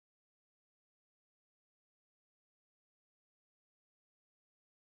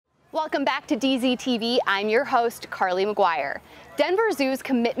Welcome back to DZTV. I'm your host, Carly McGuire. Denver Zoo's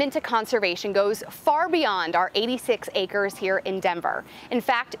commitment to conservation goes far beyond our 86 acres here in Denver. In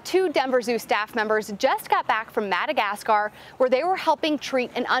fact, 2 Denver Zoo staff members just got back from Madagascar, where they were helping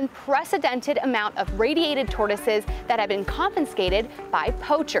treat an unprecedented amount of radiated tortoises that had been confiscated by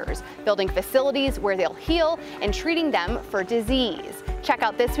poachers, building facilities where they'll heal and treating them for disease. Check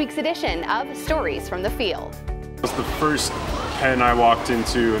out this week's edition of Stories from the Field. It was the first pen I walked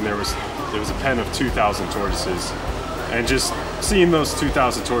into, and there was a pen of 2,000 tortoises, and just seeing those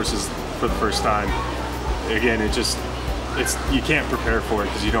 2,000 tortoises for the first time, again, you can't prepare for it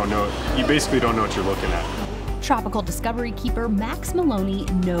because you basically don't know what you're looking at. Tropical discovery keeper Max Maloney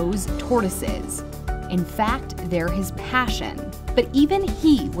knows tortoises. In fact, they're his passion. But even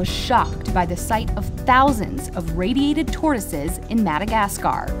he was shocked by the sight of thousands of radiated tortoises in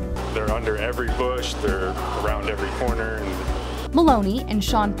Madagascar. They're under every bush, they're around every corner. Maloney and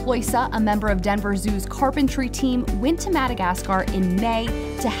Ploysa, a member of Denver Zoo's carpentry team, went to Madagascar in May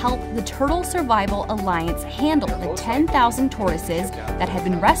to help the Turtle Survival Alliance handle the 10,000 tortoises that had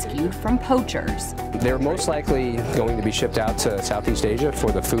been rescued from poachers. They're most likely going to be shipped out to Southeast Asia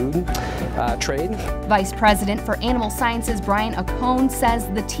for the food trade. Vice President for Animal Sciences Brian Acone says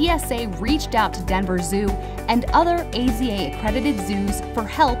the TSA reached out to Denver Zoo and other AZA-accredited zoos for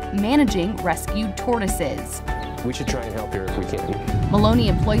help managing rescued tortoises. We should try and help here if we can. Maloney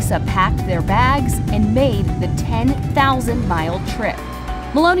and Ploysa packed their bags and made the 10,000-mile trip.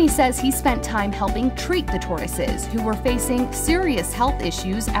 Maloney says he spent time helping treat the tortoises who were facing serious health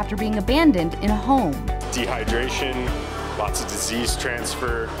issues after being abandoned in a home. Dehydration, lots of disease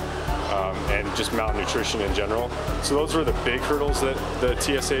transfer, and just malnutrition in general. So those were the big hurdles that the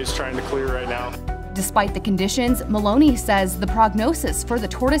TSA is trying to clear right now. Despite the conditions, Maloney says the prognosis for the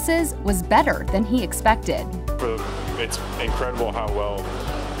tortoises was better than he expected. It's incredible how well,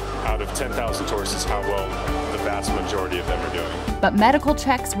 out of 10,000 tortoises, how well the vast majority of them are doing. But medical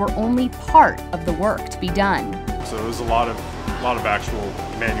checks were only part of the work to be done. So there was a lot of actual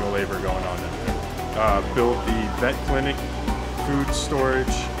manual labor going on there. Built the vet clinic, food storage,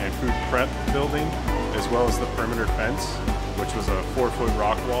 and food prep building, as well as the perimeter fence, which was a 4-foot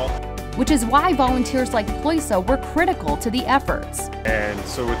rock wall. Which is why volunteers like Ploysa were critical to the efforts. And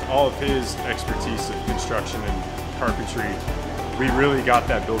so with all of his expertise of construction and carpentry, we really got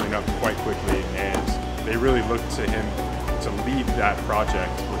that building up quite quickly, and they really looked to him to lead that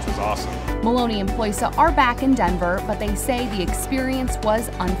project, which was awesome. Maloney and Ploysa are back in Denver, but they say the experience was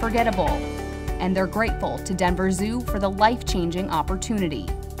unforgettable. And they're grateful to Denver Zoo for the life-changing opportunity.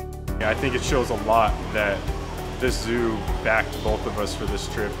 Yeah, I think it shows a lot that this zoo backed both of us for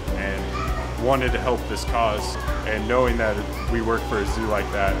this trip and wanted to help this cause, and knowing that we work for a zoo like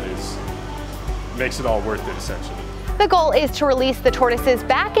that makes it all worth it, essentially. The goal is to release the tortoises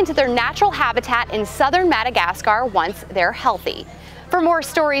back into their natural habitat in southern Madagascar once they're healthy. For more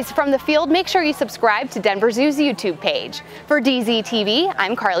stories from the field, make sure you subscribe to Denver Zoo's YouTube page. For DZTV,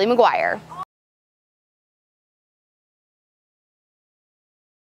 I'm Carly McGuire.